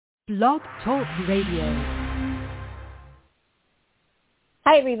Blog Talk Radio.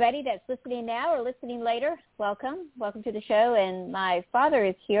 Hi, everybody that's listening now or listening later. Welcome to the show. And my father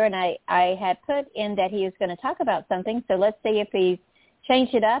is here, and I had put in that he was going to talk about something. So let's see if he's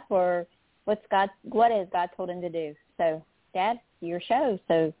changed it up or what has God told him to do. So, Dad, your show.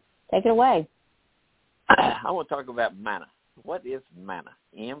 So take it away. I want to talk about manna. What is manna?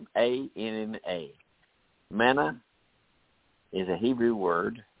 M-A-N-N-A. Manna is a Hebrew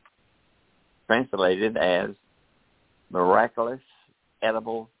word translated as miraculous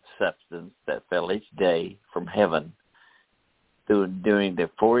edible substance that fell each day from heaven during the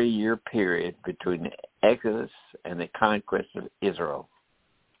 40-year period between the Exodus and the conquest of Israel.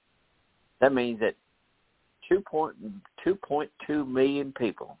 That means that 2.2 million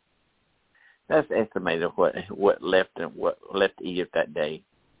people. That's estimated what left Egypt that day.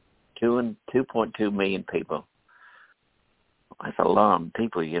 2.2 million people. That's a lot of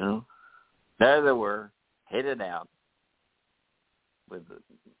people, you know. There they were, headed out with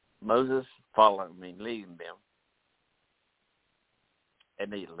Moses leading them,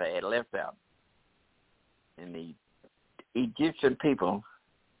 and they had left out. And the Egyptian people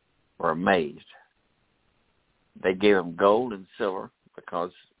were amazed. They gave them gold and silver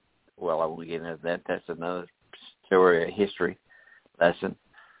because, well, I won't get into that. That's another story, a history lesson.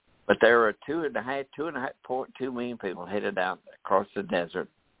 But there were 2.2 million people headed out across the desert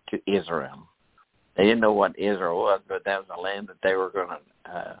to Israel. They didn't know what Israel was, but that was a land that they were going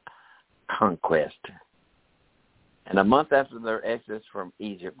to conquest. And a month after their exodus from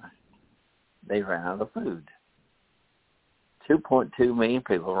Egypt, they ran out of food. 2.2 million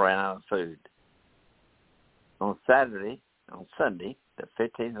people ran out of food. On Sunday, the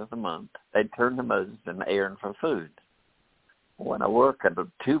 15th of the month, they turned to Moses and Aaron for food. When I work at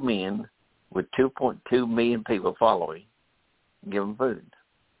 2 men with 2.2 million people following, give them food.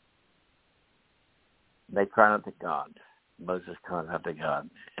 They cried out to God. Moses cried out to God.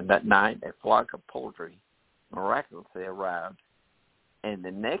 And that night, a flock of poultry miraculously arrived. And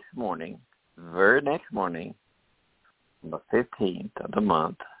the next morning, very next morning, on the 15th of the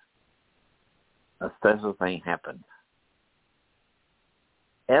month, a special thing happened.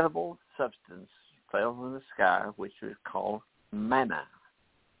 Edible substance fell from the sky, which was called manna.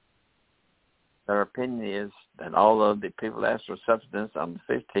 Their opinion is that although the people asked for substance on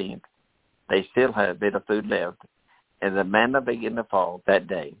the 15th, they still had a bit of food left, and the manna began to fall that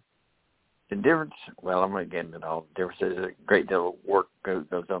day. The difference, well, I'm going to get into all the differences. A great deal of work goes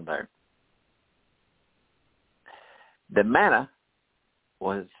on there. The manna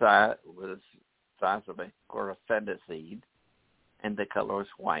was the size of a coriander seed, and the color was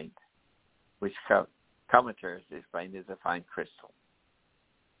white, which commentators explain as a fine crystal.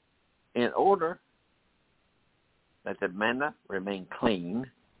 In order that the manna remain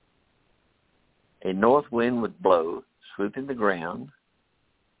clean, a north wind would blow, swooping the ground,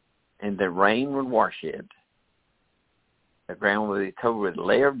 and the rain would wash it. The ground would be covered with a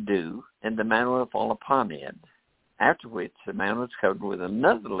layer of dew, and the manna would fall upon it, after which the manna was covered with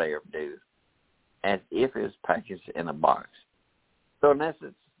another layer of dew, as if it was packaged in a box. So in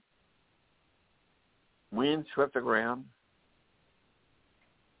essence, wind swept the ground,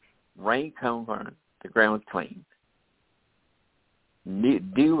 rain came from it, the ground was clean.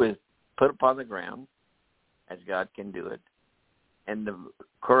 Dew was put upon the ground, as God can do it, and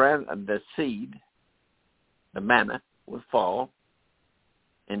the seed, the manna, would fall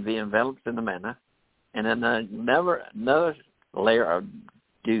and be enveloped in the manna, and then another layer of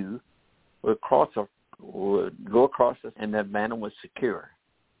dew would go across it, and the manna was secure.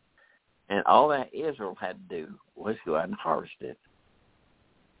 And all that Israel had to do was go out and harvest it.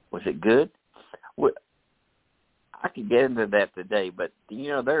 Was it good? Well, I could get into that today, but you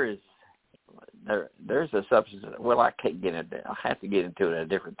know there's a substance. Well, I can't get into it. I'll have to get into it at a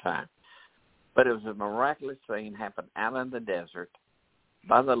different time. But it was a miraculous thing happened out in the desert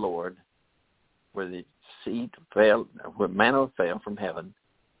by the Lord, where the seed fell, where manna fell from heaven,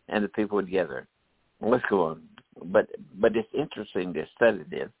 and the people would gather. Well, let's go on. But it's interesting to study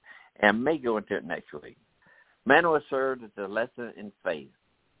this, and I may go into it next week. Manna was served as a lesson in faith.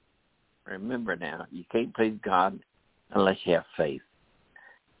 Remember now, you can't please God unless you have faith.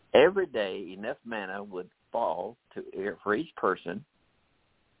 Every day, enough manna would fall for each person,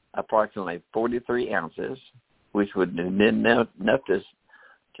 approximately 43 ounces, which would have been enough to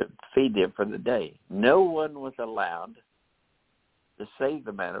feed them for the day. No one was allowed to save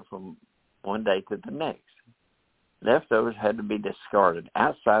the manna from one day to the next. Leftovers had to be discarded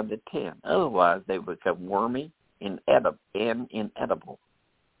outside the tent. Otherwise, they would become wormy and inedible.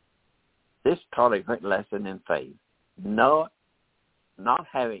 This taught a great lesson in faith. Not not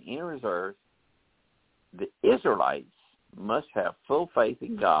having any reserves, the Israelites must have full faith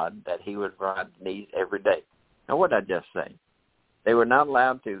in God that he would provide needs every day. Now, what did I just say? They were not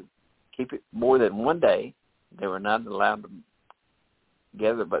allowed to keep it more than one day. They were not allowed to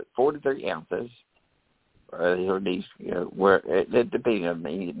gather but 43 ounces, or these, where depending on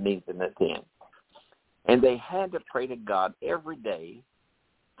the needs in the tent. And they had to pray to God every day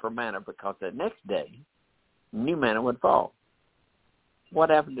for manna, because the next day, new manna would fall. What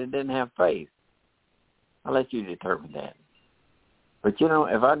happened? They didn't have faith. I'll let you determine that. But,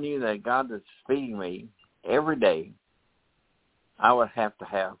 if I knew that God was feeding me every day, I would have to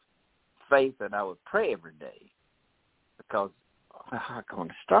have faith that I would pray every day, because I'm going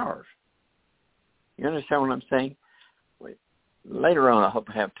to starve. You understand what I'm saying? Later on, I hope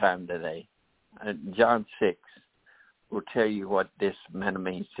I have time today. John 6 will tell you what this manna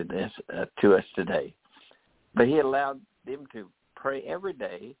means to us today. But he allowed them to pray every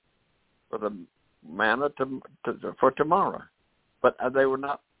day for the manna for tomorrow. But they were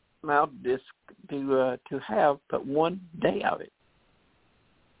not allowed to have but one day of it.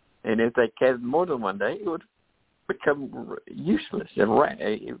 And if they had more than one day, it would become useless and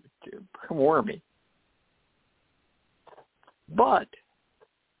it would become wormy. But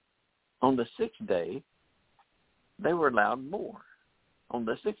on the sixth day, they were allowed more. On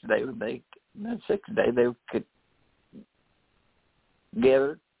the sixth day, they could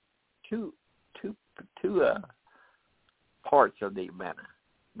gather two parts of the manna,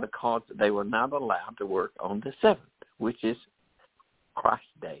 because they were not allowed to work on the seventh, which is Christ's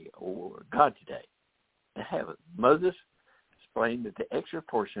day or God's day. To have it. Moses explained that the extra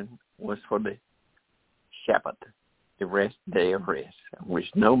portion was for the Shabbat, the day of rest, on which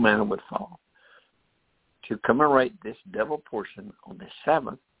no manna would fall. To commemorate this double portion on the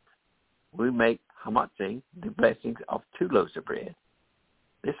Sabbath, we make hamatzah, the blessings of 2 loaves of bread.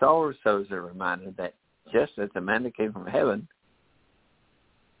 This also is a reminder that just as the manna came from heaven,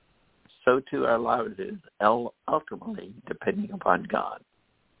 so too our lives is ultimately depending upon God.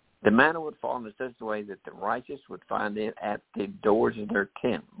 The manna would fall in such a way that the righteous would find it at the doors of their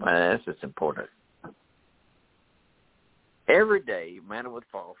tent. Well, that's just important. Every day, manna would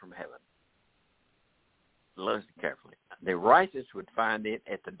fall from heaven. Listen carefully. The righteous would find it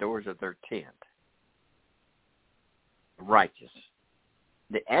at the doors of their tent. Righteous.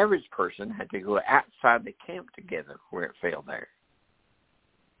 The average person had to go outside the camp to gather where it fell there.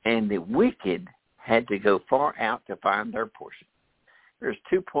 And the wicked had to go far out to find their portion. There's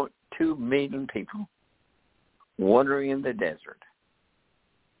 2.2 million people wandering in the desert.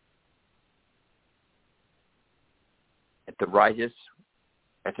 At the righteous,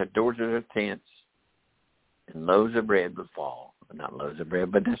 at the doors of their tents, and loaves of bread would fall. Not loaves of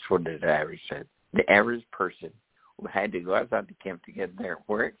bread, but that's what the average said. The average person had to go outside the camp to get there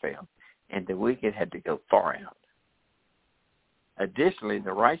where it fell, and the wicked had to go far out. Additionally,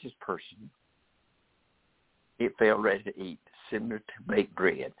 the righteous person, it fell ready to eat, similar to baked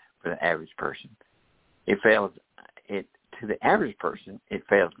bread for the average person. To the average person, it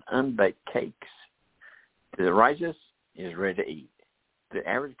fails unbaked cakes. To the righteous, it is ready to eat. To the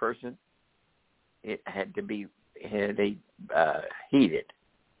average person, it had to be heated.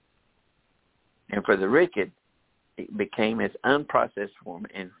 And for the wicked, it became its unprocessed form,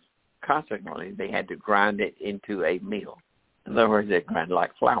 and consequently, they had to grind it into a meal. In other words, they grind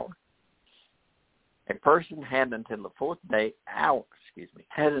like flour. A person had until the fourth hour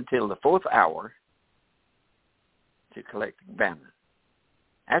to collect the manna,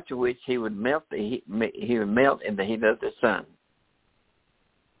 after which he would melt in the heat of the sun.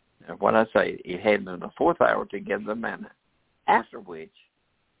 Now, what I say, he had until the fourth hour to gather the manna, after which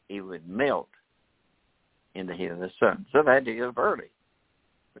he would melt in the heat of the sun. So they had to get up early,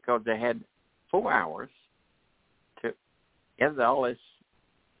 because they had 4 hours to gather all this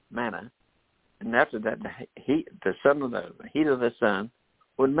manna, and after that, the heat of the sun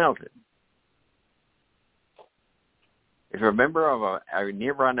would melt it. If a member of a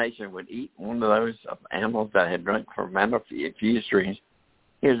nearby nation would eat one of those animals that had drunk from manna few streams,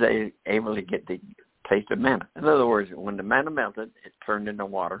 he was able to get the taste of manna. In other words, when the manna melted, it turned into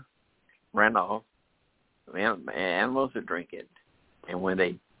water, ran off. Animals would drink it. And when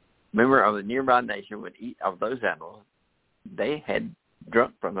a member of the nearby nation would eat of those animals, they had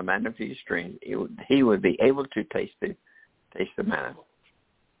drunk from the manna few streams, he would be able to taste the manna.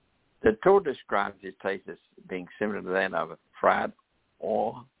 The Torah describes its taste as being similar to that of fried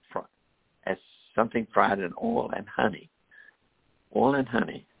oil, as something fried in oil and honey. Oil and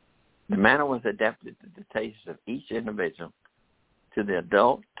honey. The manna was adapted to the tastes of each individual. To the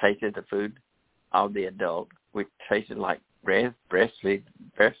adult, tasted the food of the adult, which tasted like breast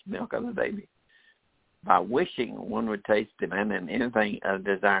milk of the baby. By wishing, one would taste the manna and anything of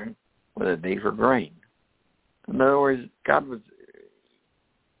desire with a deeper grain. In other words, God was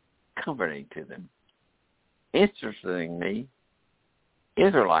comforting to them. Interestingly,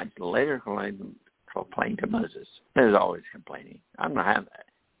 Israelites later complained to Moses. There's always complaining. I'm not having that.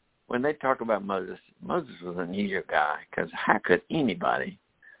 When they talk about Moses, Moses was an unusual guy, because how could anybody?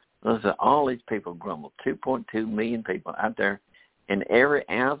 Listen, all these people grumbled. 2.2 million people out there, and every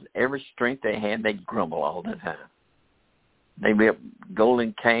ounce, every strength they had, they grumble all the time. They built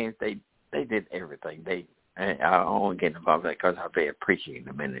golden calves. They did everything. I won't get involved in that because I'll be appreciating in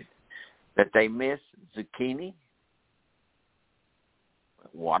a minute. But they missed zucchini,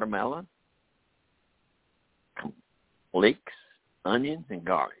 watermelon, leeks, onions, and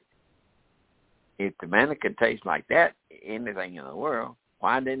garlic. If the manna could taste like that, anything in the world,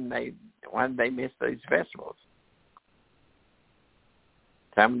 why did they miss those vegetables?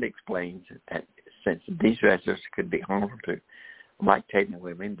 Somebody explains that since these vegetables could be harmful to lactating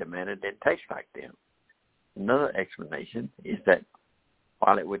women, the manna didn't taste like them. Another explanation is that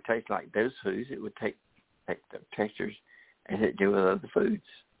while it would taste like those foods, it would take the textures as it do with other foods.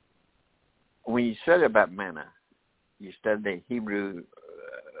 When you study about manna, you study the Hebrew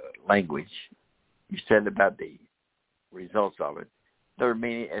language, you study about the results of it. There are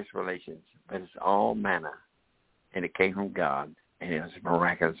many explanations, but it's all manna, and it came from God, and it was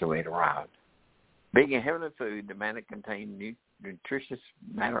miraculous the way it arrived. Being a heavenly food, the manna contained nutritious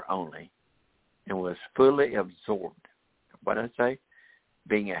matter only, and was fully absorbed. What did I say?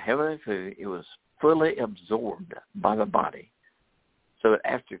 Being a heavenly food, it was fully absorbed by the body. So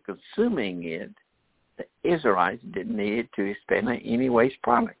after consuming it, the Israelites didn't need to expend any waste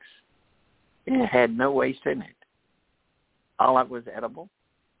products. It had no waste in it. All of it was edible,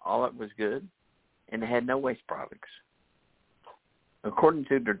 all of it was good, and it had no waste products. According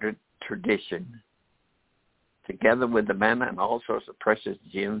to the tradition, together with the manna and all sorts of precious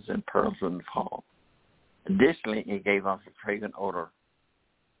gems and pearls in the fall. Additionally, it gave off a fragrant odor.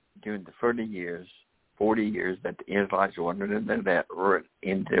 During the 40 years that the Israelites wandered in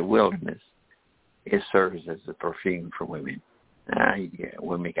the wilderness, it serves as a perfume for women.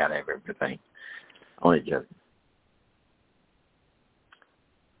 Women got to have everything. Only joking.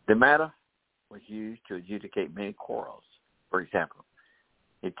 The manna was used to adjudicate many quarrels. For example,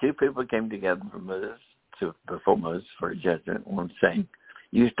 if two people came together before Moses for a judgment, one saying,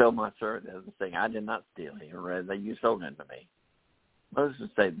 "You stole my servant," the other saying, "I did not steal him," or rather, "You sold him to me." Moses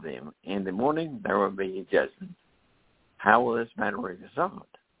said to them, "In the morning there will be a judgment. How will this matter be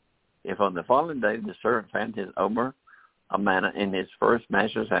resolved? If on the following day the servant found his omer of manna in his first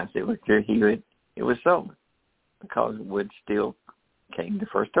master's house, it was clear it was stolen, because it would still came the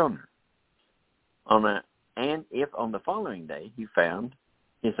first owner. And if on the following day he found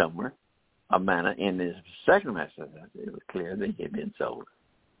his omer of manna in his second master's house, it was clear that he had been sold.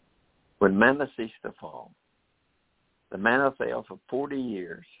 When manna ceased to fall, the manna fell for 40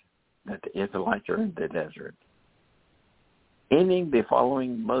 years that the Israelites were in the desert. Ending the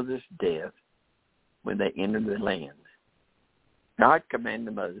following Moses' death when they entered the land, God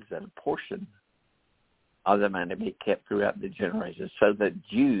commanded Moses that a portion of the manna be kept throughout the generations so that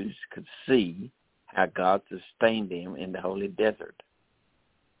Jews could see how God sustained them in the holy desert.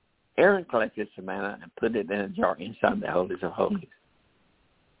 Aaron collected some manna and put it in a jar inside the holies of holies.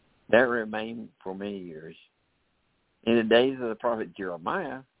 That remained for many years. In the days of the prophet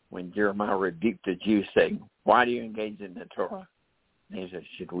Jeremiah, when Jeremiah rebuked the Jews, saying, "Why do you engage in the Torah?" And he said,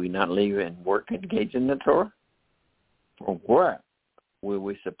 "Should we not leave and work and engage in the Torah? For what will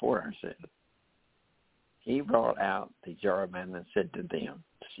we support ourselves?" He brought out the jar of manna and said to them,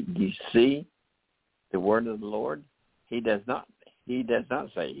 "You see the word of the Lord? He does not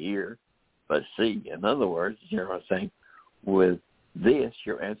say hear, but see." In other words, Jeremiah is saying, with this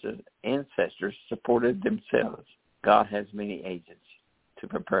your ancestors supported themselves. God has many agents to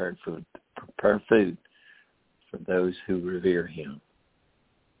prepare food for those who revere him.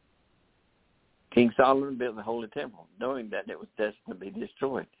 King Solomon built the Holy Temple, knowing that it was destined to be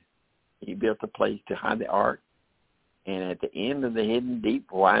destroyed. He built a place to hide the ark, and at the end of the hidden,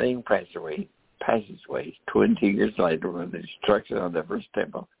 deep, winding passageways, 22 years later, with the destruction of the first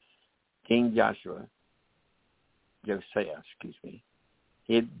temple, King Josiah,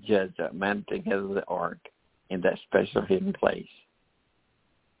 hid Judgment, mounted together the ark in that special hidden place.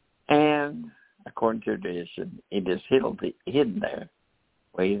 And according to tradition, it is hidden there,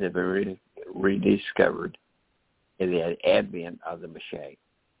 waiting to be rediscovered in the advent of the Messiah.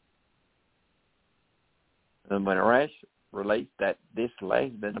 The Midrash relates that this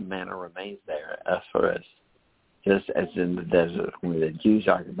last bit of manna remains there for us just as in the desert when the Jews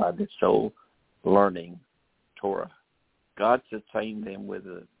occupied the soul learning Torah. God sustained them with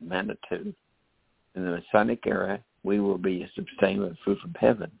the manna too. In the Messianic era, we will be sustained with food from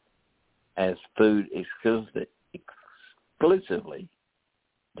heaven as food exclusively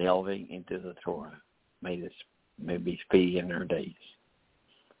delving into the Torah. May be speedy in our days.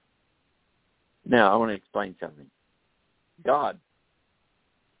 Now, I want to explain something. God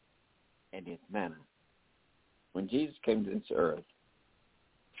and his manna. When Jesus came to this earth,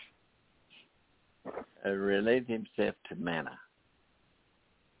 related himself to manna.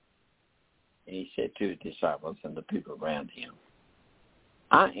 And he said to his disciples and the people around him,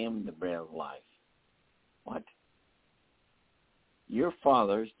 I am the bread of life. What? Your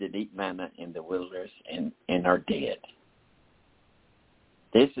fathers did eat manna in the wilderness and are dead.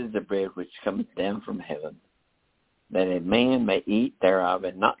 This is the bread which cometh down from heaven, that a man may eat thereof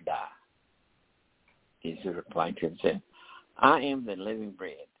and not die. Jesus replied to him and said, I am the living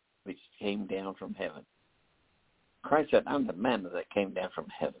bread which came down from heaven. Christ said, I'm the manna that came down from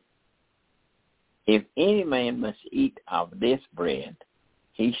heaven. If any man must eat of this bread,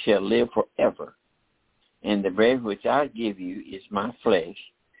 he shall live forever. And the bread which I give you is my flesh,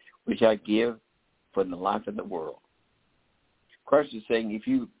 which I give for the life of the world. Christ is saying, if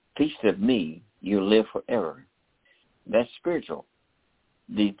you feast of me, you'll live forever. That's spiritual.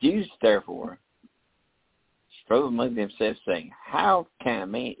 The Jews, therefore, strove among themselves, saying, how can a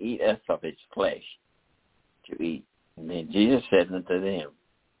man eat us of his flesh to eat? And then Jesus said unto them,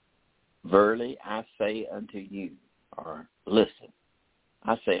 verily I say unto you, or listen,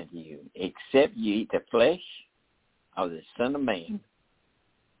 I say unto you, except you eat the flesh of the Son of Man,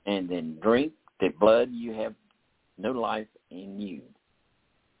 and then drink the blood, you have no life in you.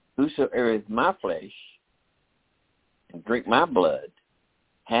 Whosoever is my flesh and drink my blood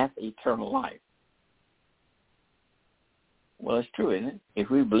hath eternal life. Well, it's true, isn't it? If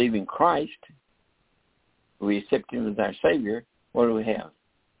we believe in Christ, we accept him as our Savior, what do we have?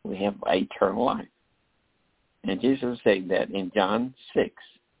 We have eternal life. And Jesus was saying that in John 6,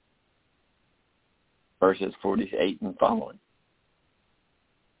 verses 48 and following.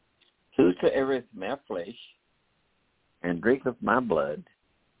 Whosoever is my flesh and drinketh my blood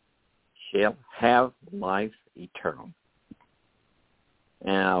shall have life eternal.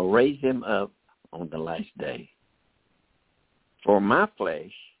 And I'll raise him up on the last day. For my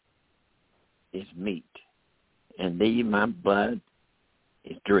flesh is meat, and my blood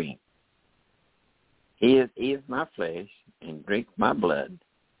is drink. He is my flesh, and drink my blood,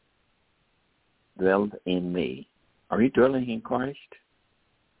 dwelleth in me. Are you dwelling in Christ?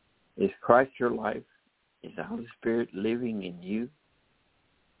 Is Christ your life? Is the Holy Spirit living in you?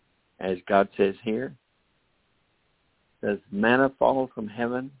 As God says here, does manna fall from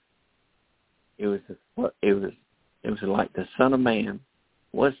heaven? It was like the Son of Man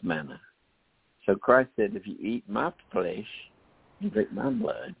was manna. So Christ said, if you eat my flesh and drink my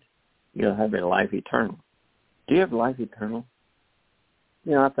blood, you'll have a life eternal. Do you have life eternal?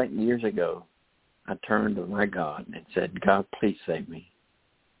 You know, I think years ago, I turned to my God and said, God, please save me.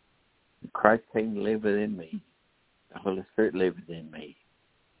 And Christ came to live within me. The Holy Spirit lives within me.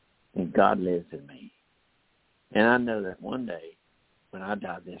 And God lives in me. And I know that one day, when I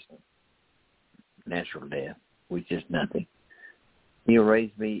die this natural death, which is nothing, he'll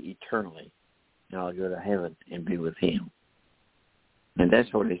raise me eternally, and I'll go to heaven and be with him. And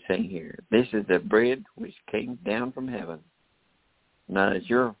that's what he's saying here. This is the bread which came down from heaven, not as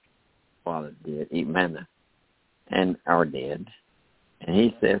your father did, eat manna, and are dead. And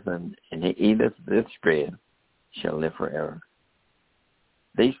he says, and he eateth this bread shall live forever.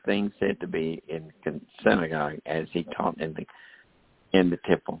 These things said to be in synagogue as he taught in the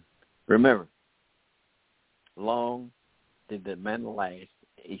temple. Remember, long did the manna last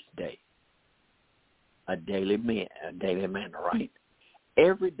each day. A daily manna, right?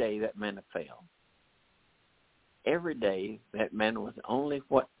 Every day that manna fell. Every day that manna was only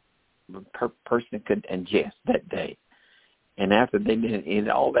what a person could ingest that day. And after they didn't eat it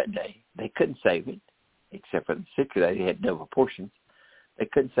all that day, they couldn't save it, except for the sixth day they had double portions. They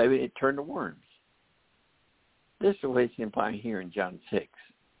couldn't save it, it turned to worms. This is what it's implying here in John 6.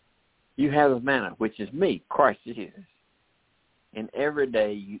 You have the manna, which is me, Christ Jesus. And every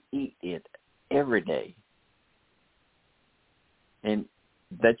day you eat it, every day. And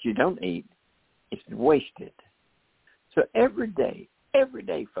that you don't eat, it's wasted. So every day,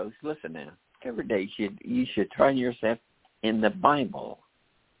 folks, listen now. Every day you should try yourself in the Bible.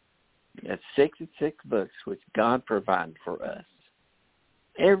 That's 66 books which God provided for us.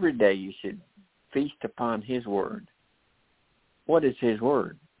 Every day you should feast upon his word. What is his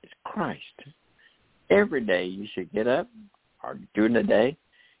word? It's Christ. Every day you should get up, or during the day,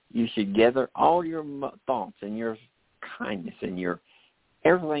 you should gather all your thoughts and your kindness and your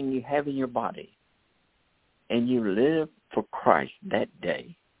everything you have in your body, and you live for Christ that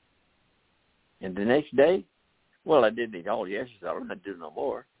day. And the next day, well, I did it all yesterday, so I don't have to do no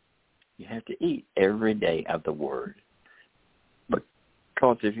more. You have to eat every day of the Word.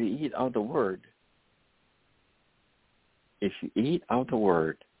 Because if you eat of the Word,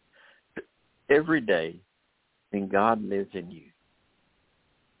 every day, then God lives in you.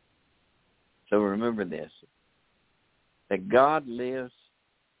 So remember this, that God lives,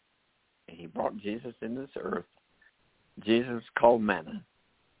 and he brought Jesus into this earth. Jesus was called manna.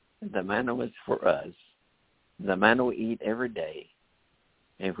 The manna was for us. The manna we eat every day.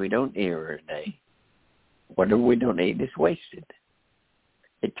 And if we don't eat every day, whatever we don't eat is wasted.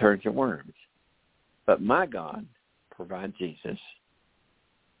 It turns to worms. But my God provides Jesus.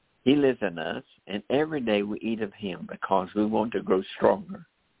 He lives in us, and every day we eat of him because we want to grow stronger.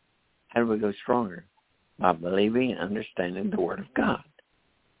 How do we go stronger? By believing and understanding the Word of God.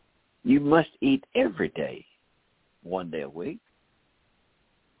 You must eat every day, one day a week.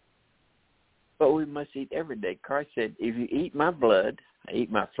 But we must eat every day. Christ said, if you eat my blood,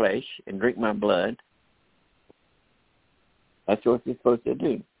 eat my flesh, and drink my blood, that's what you're supposed to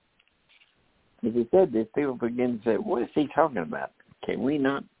do. As he said this, people begin to say, what is he talking about? Can we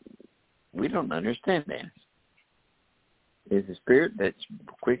not? We don't understand that. It's a spirit that's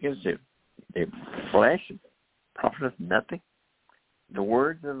quick as the flesh, profiteth nothing. The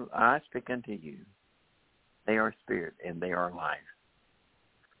words of I speak unto you, they are spirit and they are life.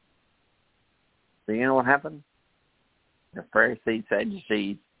 So you know what happened? The Pharisees,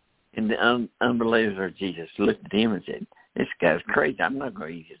 Sadducees, and the unbelievers of Jesus looked at him and said, this guy's crazy. I'm not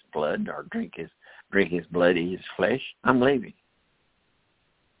going to eat his blood or drink his blood, eat his flesh. I'm leaving.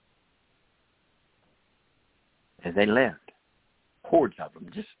 And they left. Hordes of them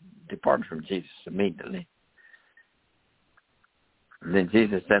just departed from Jesus immediately. And then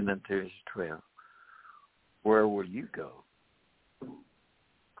Jesus said unto his 12, where will you go?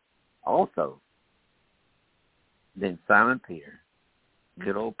 Also, then Simon Peter,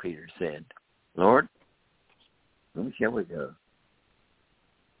 good old Peter, said, Lord, whom shall we go?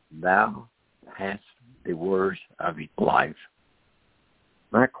 Thou hast the words of life.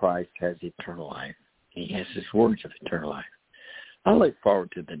 My Christ has eternal life. He has his words of eternal life. I look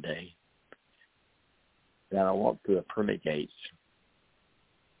forward to the day that I walk through the pearly gates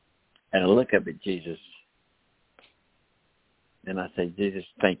and I look up at Jesus and I say, Jesus,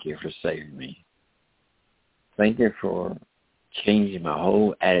 thank you for saving me. Thank you for changing my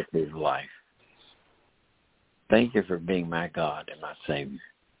whole attitude of life. Thank you for being my God and my Savior.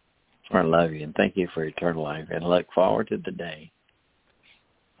 I love you and thank you for eternal life, and I look forward to the day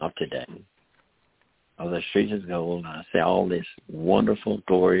of today, of the streets of gold, and I see all this wonderful,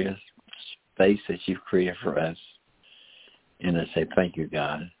 glorious space that you've created for us. And I say, thank you,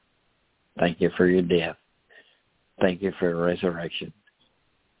 God. Thank you for your death. Thank you for your resurrection.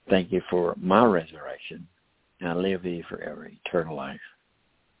 Thank you for my resurrection. And I live with you forever, eternal life.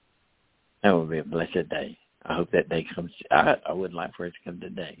 That will be a blessed day. I hope that day comes. I would like for it to come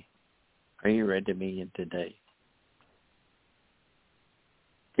today. Are you ready to meet him today?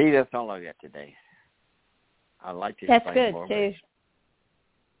 See, that's all I got today. I'd like to explain good, more. That's good,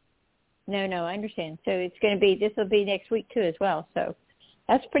 too. No, I understand. So it's going to be, this will be next week, too, as well. So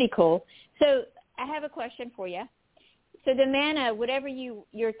that's pretty cool. So I have a question for you. So the manna, whatever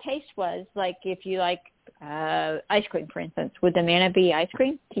your taste was, like if you like ice cream, for instance, would the manna be ice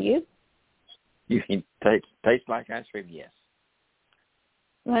cream to you? You can taste like ice cream, yes.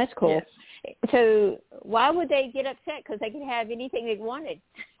 Well, that's cool. Yes. So why would they get upset? Because they could have anything they wanted.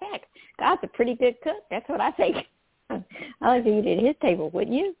 Heck, God's a pretty good cook. That's what I think. I like to eat at his table,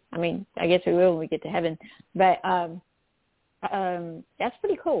 wouldn't you? I mean, I guess we will when we get to heaven. But that's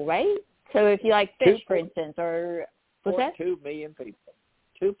pretty cool, right? So if you like fish, for instance, or what's that? 2.2 million people.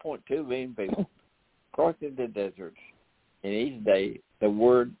 2.2 million people crossing the desert. And each day, the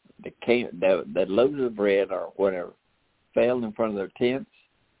word that came, the loaves of bread or whatever, fell in front of their tents,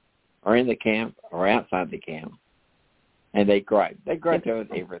 or in the camp, or outside the camp, and they gripe. They gripe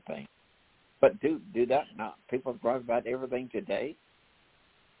about everything. But do that not people gripe about everything today?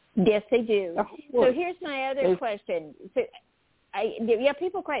 Yes, they do. Oh, so here's my other question. So,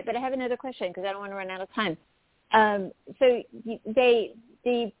 people gripe, but I have another question because I don't want to run out of time. So the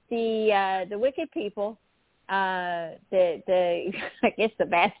wicked people, the I guess the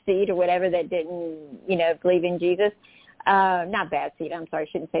bad seed or whatever that didn't believe in Jesus. Not bad seed. I'm sorry,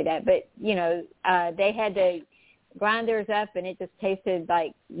 I shouldn't say that. But they had to grind theirs up, and it just tasted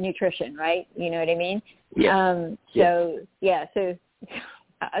like nutrition, right? You know what I mean? Yeah. So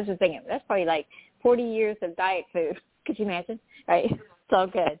I was just thinking, that's probably like 40 years of diet food. Could you imagine? Right? It's all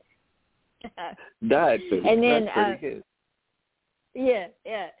good. Diet food. And then, that's pretty good. Yeah.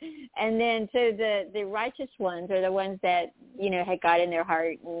 And then, so the righteous ones, are the ones that, had God in their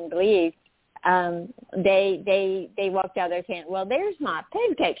heart and believed. They walked out their tent. Well, there's my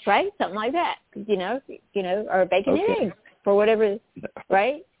pancakes, right? Something like that, or bacon and eggs, for whatever,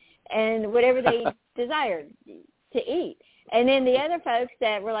 right? And whatever they desired to eat. And then the other folks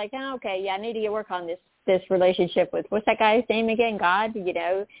that were like, oh, okay, yeah, I need to work on this relationship with, what's that guy's name again? God,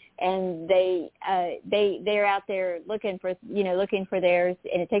 and they're out there looking for theirs,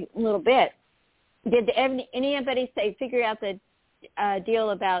 and it takes a little bit. Did anybody figure out the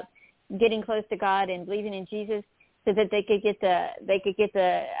deal about getting close to God and believing in Jesus so that they could get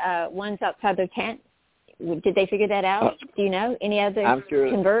the ones outside their tent? Did they figure that out? Do you know? Any other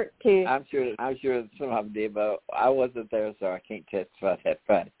convert to? I'm sure some of them did, but I wasn't there, so I can't testify that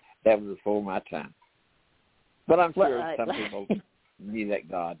fact. That was before my time. But I'm sure some people knew that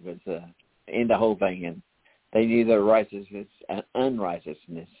God was in the whole thing, and they knew their righteousness and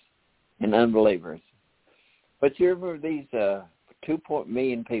unrighteousness and unbelievers. But you remember these 2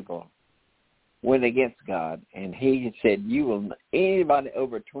 million people went against God, and he said, anybody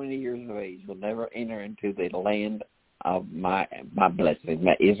over 20 years of age will never enter into the land of my blessing,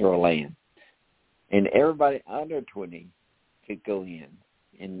 my Israel land. And everybody under 20 could go in,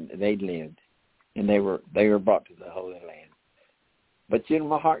 and they lived, and they were brought to the Holy Land. But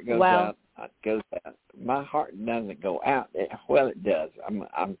my heart goes out. My heart doesn't go out. Well, it does.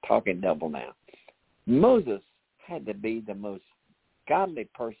 I'm talking double now. Moses had to be the most godly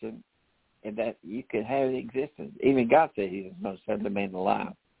person and that you could have in existence. Even God said he was the most holy man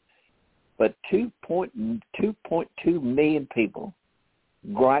alive. But 2.2 million people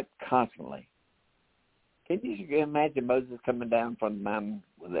gripe constantly. Can you imagine Moses coming down from the mountain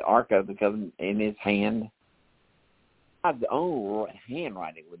with the Ark of the Covenant in his hand? God's own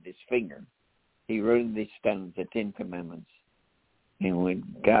handwriting with his finger. He wrote in these stones the 10 Commandments. And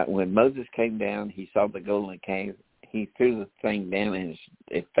when Moses came down, he saw the golden calf. He threw the thing down and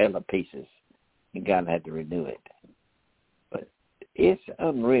it fell to pieces, and God had to renew it. But it's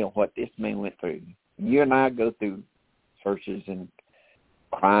unreal what this man went through. You and I go through searches and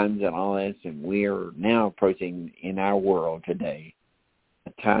crimes and all this, and we are now approaching in our world today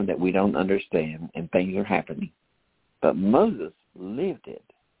a time that we don't understand, and things are happening. But Moses lived it.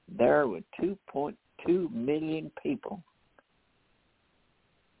 There were 2.2 million people.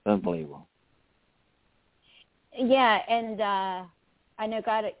 Unbelievable. Yeah, and I know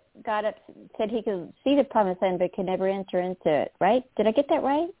God said he could see the promised land but could never enter into it, right? Did I get that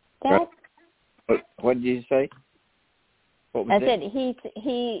right, Dad? What did you say? I said he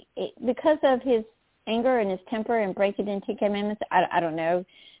because of his anger and his temper and breaking the 10 Commandments, I don't know.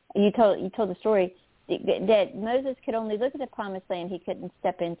 You told the story that Moses could only look at the promised land. He couldn't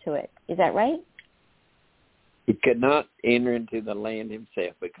step into it. Is that right? He could not enter into the land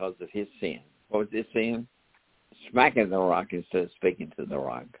himself because of his sin. What was his sin? Smacking the rock instead of speaking to the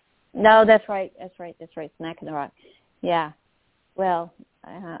rock. No, that's right. Smacking the rock. Yeah. Well,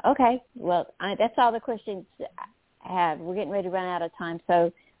 okay. Well, that's all the questions I have. We're getting ready to run out of time,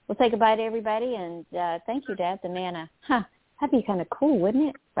 so we'll say goodbye to everybody. And thank you, Dad. The manna. That'd be kind of cool, wouldn't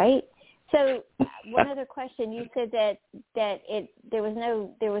it? Right. So, one other question. You said that there was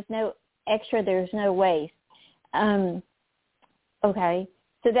no extra. There's no waste. Okay.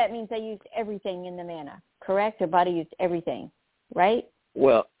 So that means they used everything in the manna, correct? Their body used everything, right?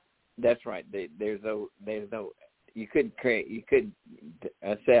 Well, that's right. There's no. You couldn't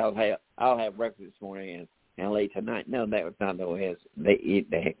say I'll have breakfast this morning and late tonight. No, that was not the way it is.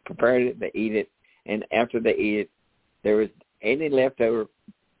 They prepared it, they eat it, and after they eat it, there was any leftover.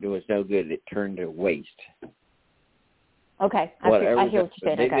 It was no good. It turned to waste. Okay, I hear what you're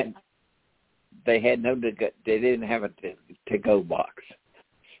saying. Okay. They had they didn't have a to-go box.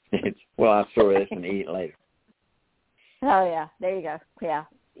 Well, I'll store this and eat it later. Oh, yeah. There you go. Yeah.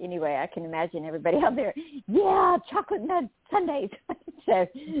 Anyway, I can imagine everybody out there. Yeah, chocolate nut sundaes. So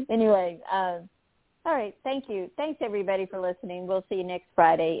anyway, all right. Thank you. Thanks, everybody, for listening. We'll see you next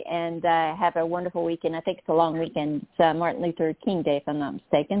Friday, and have a wonderful weekend. I think it's a long weekend. It's Martin Luther King Day, if I'm not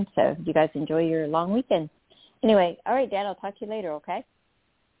mistaken. So you guys enjoy your long weekend. Anyway, all right, Dad, I'll talk to you later, okay?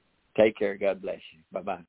 Take care. God bless you. Bye-bye.